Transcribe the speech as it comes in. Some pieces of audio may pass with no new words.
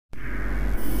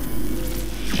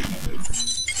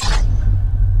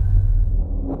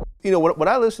You know, when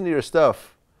I listen to your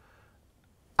stuff,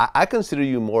 I consider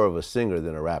you more of a singer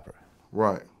than a rapper.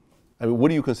 Right. I mean, what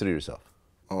do you consider yourself?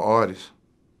 An artist.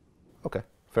 Okay,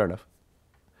 fair enough.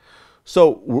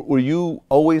 So were you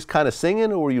always kind of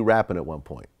singing, or were you rapping at one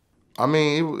point? I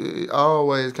mean, I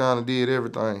always kind of did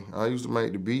everything. I used to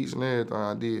make the beats and everything.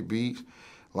 I did beats,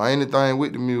 like anything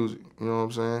with the music. You know what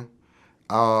I'm saying?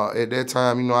 At that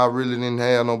time, you know, I really didn't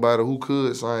have nobody who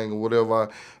could sing or whatever.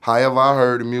 However I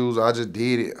heard the music, I just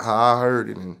did it how I heard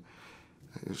it, and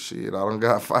shit, I done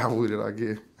got fire with it, I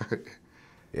guess.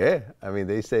 Yeah, I mean,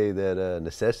 they say that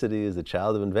necessity is the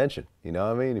child of invention. You know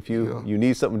what I mean? If you Yeah. you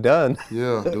need something done,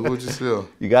 Yeah, do it yourself.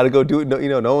 you got to go do it. No, you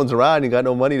know, no one's around. You got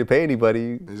no money to pay anybody.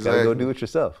 You got to go Exactly. do it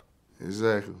yourself.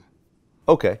 Exactly.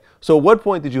 Okay. So at what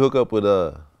point did you hook up with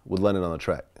London on the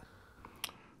track?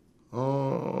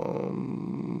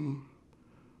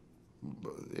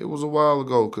 It was a while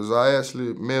ago because I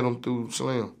actually met him through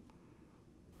Slim.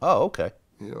 Oh, okay.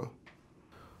 Yeah.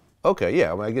 Okay,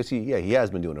 yeah. I mean, I guess he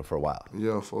has been doing it for a while.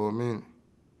 Yeah, for a minute.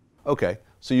 Okay.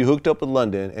 So you hooked up with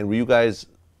London, and were you guys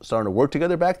starting to work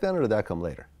together back then, or did that come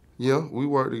later? Yeah, we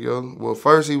worked together. Well,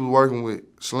 first he was working with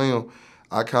Slim.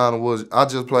 I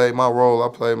just played my role. I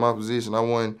played my position.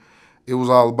 It was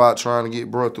all about trying to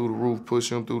get bro through the roof,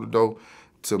 push him through the door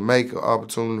to make an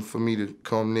opportunity for me to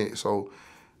come next. So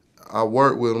I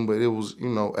worked with him, but it was, you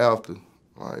know, after,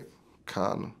 like,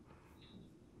 kind of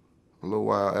a little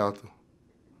while after.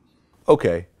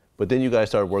 Okay. But then you guys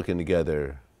started working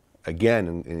together again,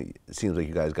 and it seems like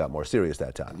you guys got more serious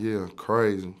that time. Yeah,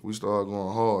 crazy. We started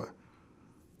going hard.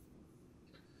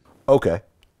 Okay.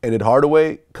 And did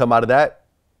Hardaway come out of that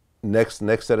next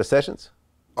set of sessions?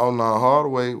 Oh no,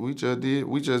 Hardaway, we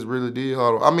just really did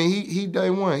Hardaway. I mean, he day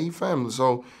one, he family,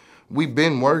 so we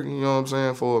been working, you know what I'm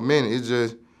saying, for a minute. It's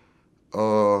just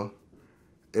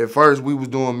at first we was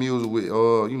doing music with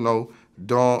you know,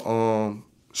 Don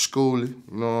Schoolie,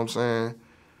 you know what I'm saying?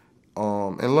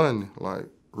 In London, like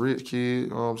rich kid, you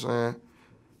know what I'm saying?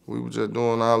 We was just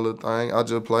doing our little thing. I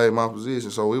just played my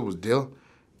position, so it was there.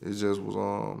 It just was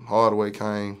Hardaway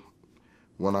came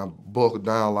when I buckled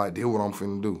down like, this what I'm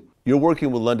finna do. You're working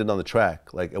with London on the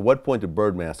track. Like, at what point did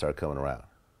Birdman start coming around?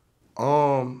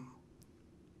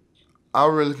 I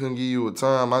really couldn't give you a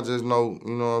time. I just know,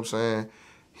 you know what I'm saying,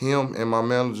 him and my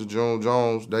manager, June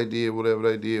Jones, they did whatever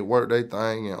they did, worked their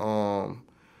thing, and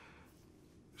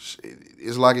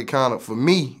it's like it kind of, for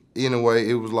me, anyway,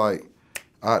 it was like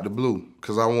out the blue,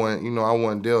 because I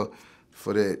wasn't there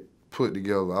for that put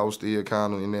together. I was still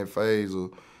kind of in that phase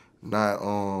of not, you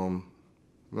know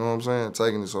what I'm saying,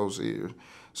 taking it so serious.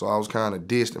 So I was kind of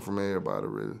distant from everybody,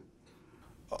 really.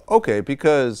 Okay,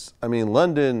 because, I mean,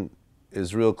 London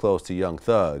is real close to Young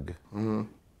Thug,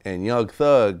 and Young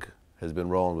Thug has been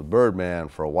rolling with Birdman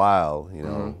for a while, you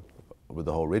know, with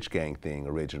the whole Rich Gang thing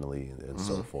originally and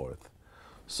so forth.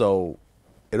 So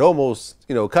it almost,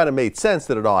 you know, kind of made sense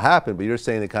that it all happened, but you're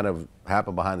saying it kind of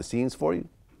happened behind the scenes for you?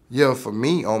 Yeah, for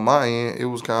me, on my end, it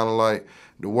was kind of like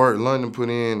the work London put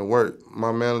in, the work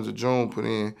my manager June put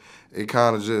in, it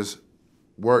kind of just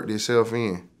worked itself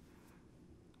in.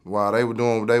 While they were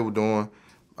doing what they were doing,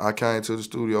 I came to the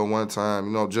studio one time,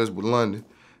 you know, just with London.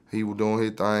 He was doing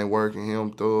his thing, working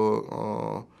him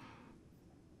through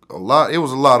it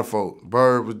was a lot of folk.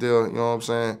 Bird was there, you know what I'm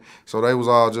saying? So they was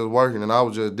all just working and I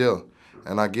was just there.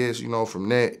 And I guess, you know, from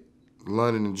that,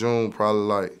 London and June probably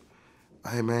like,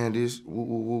 hey man, this, woo,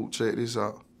 woo, woo, check this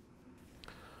out.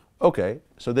 Okay,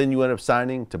 so then you end up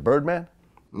signing to Birdman?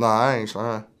 Nah, I ain't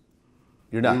signed.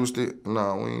 You're not?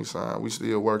 We ain't signed. We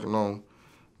still working on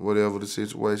whatever the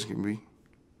situation can be.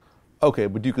 Okay,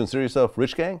 but do you consider yourself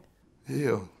Rich Gang?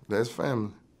 Yeah, that's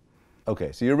family.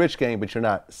 Okay, so you're Rich Gang, but you're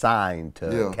not signed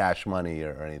to Yeah. Cash Money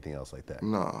or anything else like that?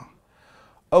 Nah.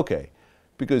 Okay,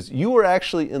 because you were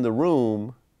actually in the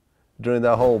room during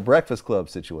that whole Breakfast Club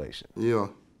situation. Yeah.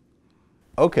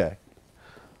 Okay,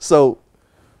 so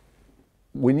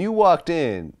when you walked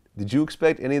in, did you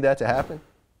expect any of that to happen?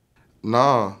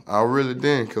 Nah, I really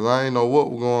didn't, because I ain't know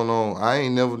what was going on. I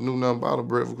ain't never knew nothing about a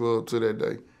Breakfast Club to that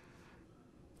day.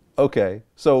 Okay,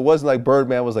 so it wasn't like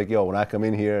Birdman was like, yo, when I come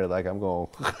in here, like I'm going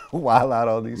to wild out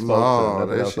all these folks. Nah, or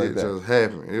nothing that else shit like that. just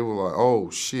happened. It was like,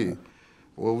 oh shit,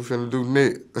 what we finna do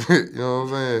next? You know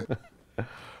what I'm saying?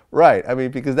 Right, I mean,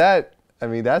 because that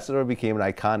sort of became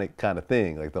an iconic kind of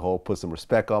thing, like the whole put some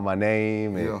respect on my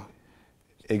name, and Yeah.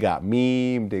 it got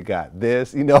memed, it got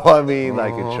this, you know what I mean?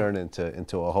 Like it turned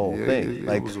into a whole Yeah, thing. it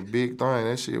Like was a big thing.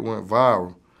 That shit went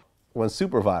viral. went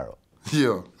super viral.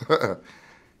 Yeah.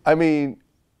 I mean,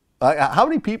 how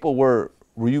many people were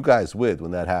you guys with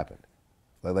when that happened?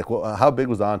 Like how big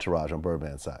was the entourage on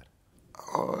Birdman's side?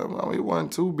 I mean, it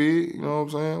wasn't too big, you know what I'm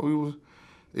saying? We was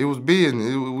It was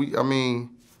business. I mean,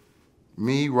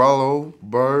 me, Rollo,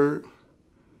 Bird.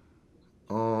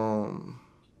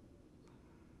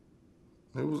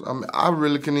 It was. I mean, I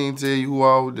really couldn't even tell you who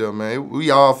all was there, man.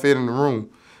 We all fit in the room,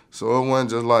 so it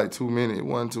wasn't just like 2 minutes. It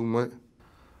wasn't too much.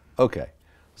 Okay,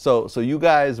 so you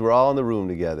guys were all in the room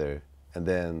together, and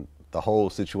then the whole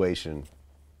situation,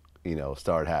 you know,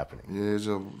 started happening. Yeah,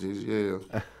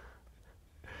 yeah.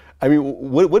 I mean,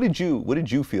 what did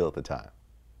you feel at the time?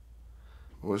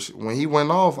 Well, when he went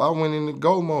off, I went into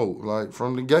go mode, like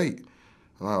from the gate.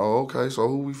 I'm like, oh, okay, so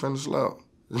who we finna slap?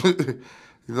 You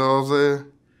know what I'm saying?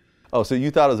 Oh, so you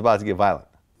thought it was about to get violent?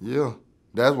 Yeah,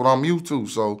 that's what I'm used to.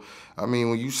 So, I mean,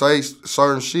 when you say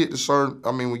certain shit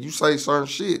when you say certain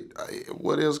shit,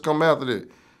 what else come after that?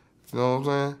 You know what I'm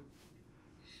saying?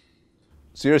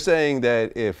 So you're saying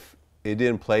that if it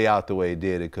didn't play out the way it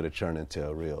did, it could have turned into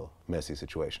a real messy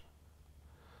situation?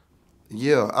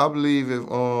 Yeah, I believe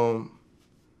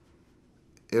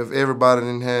if everybody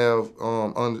didn't have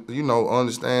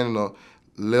understanding or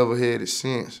level-headed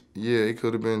sense, yeah, it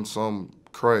could have been something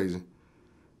crazy.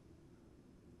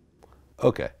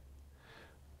 Okay.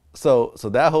 So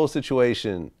that whole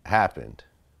situation happened.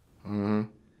 Mm-hmm.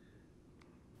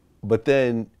 But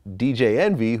then DJ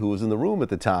Envy, who was in the room at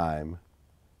the time,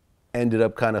 ended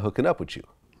up kind of hooking up with you.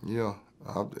 Yeah,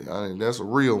 I think that's a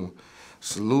real one.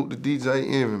 Salute to DJ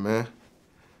Envy, man.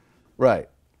 Right.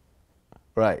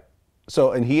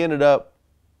 So, and he ended up,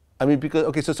 I mean, because,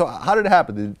 okay, so how did it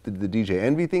happen? Did the DJ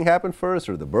Envy thing happen first,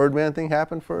 or the Birdman thing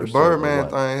happen first? The Birdman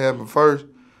thing happened first,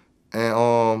 and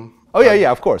Oh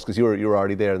yeah, of course, because you were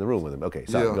already there in the room with him. Okay,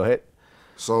 sorry, go ahead.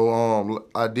 So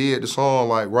I did the song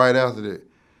like right after that.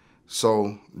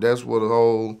 So that's what the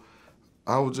whole,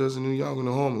 I was just in New York in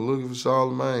the home looking for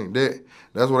Charlemagne. That's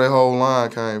where that whole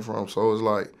line came from. So it's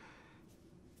like,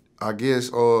 I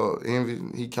guess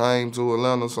Envy, he came to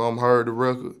Atlanta, so I heard the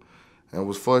record and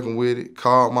was fucking with it,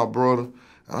 called my brother, and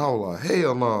I was like,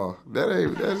 hell no,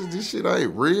 this shit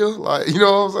ain't real. Like, you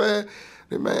know what I'm saying?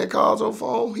 That man called your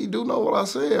phone, he do know what I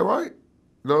said, right?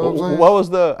 You know what I'm saying? What was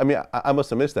the, I mean, I must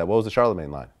have missed that. What was the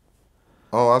Charlemagne line?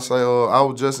 Oh, I say, I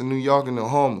was just in New York in the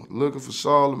Hummer looking for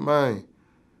Charlemagne.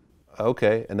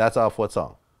 Okay, and that's off what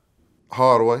song?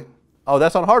 Hardaway. Oh,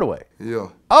 that's on Hardaway? Yeah.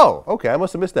 Oh, okay, I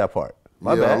must have missed that part.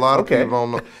 My bad. A lot of people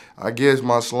don't know. I guess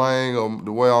my slang or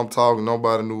the way I'm talking,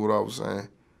 nobody knew what I was saying.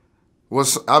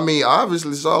 I mean,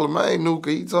 obviously Charlemagne knew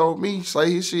because he told me,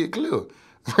 say his shit clear.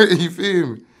 You feel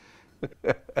me?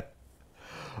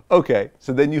 Okay,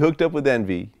 so then you hooked up with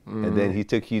Envy, and then he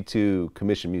took you to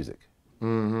Commission Music.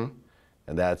 Mm-hmm.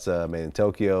 And that's Made in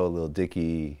Tokyo, Lil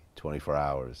Dicky, 24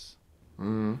 Hours,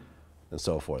 mm-hmm. and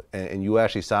so forth. And you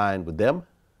actually signed with them?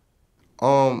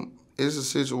 It's a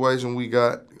situation we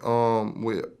got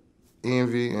with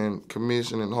Envy and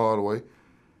Commission and Hardaway.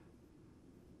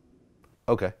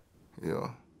 Okay.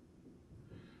 Yeah.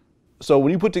 So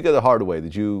when you put together Hardaway,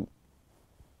 did you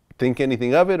think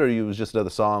anything of it, or it was just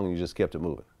another song and you just kept it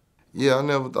moving? Yeah, I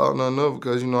never thought nothing of it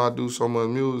because, I do so much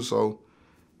music. So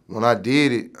when I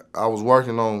did it, I was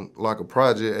working on like a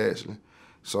project actually.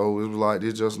 So it was like,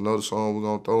 this just another song we're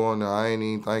going to throw on there. I ain't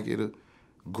even think it'd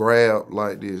grab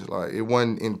like this. Like, it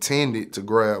wasn't intended to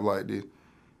grab like this.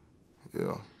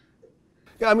 Yeah.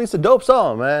 Yeah, I mean, it's a dope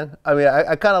song, man. I mean,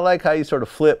 I kind of like how you sort of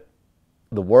flip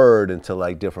the word into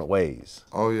like different ways.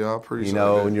 Oh yeah, I appreciate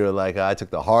that. And you're like, I took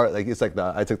the heart, like it's like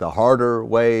I took the harder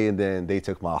way, and then they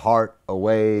took my heart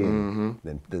away, and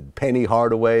then the penny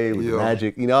heart away with the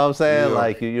magic. You know what I'm saying? Yeah.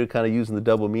 Like you're kind of using the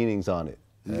double meanings on it.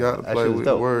 You got to play with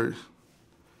the words.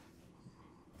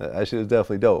 That shit was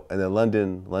definitely dope. And then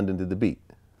London did the beat.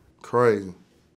 Crazy.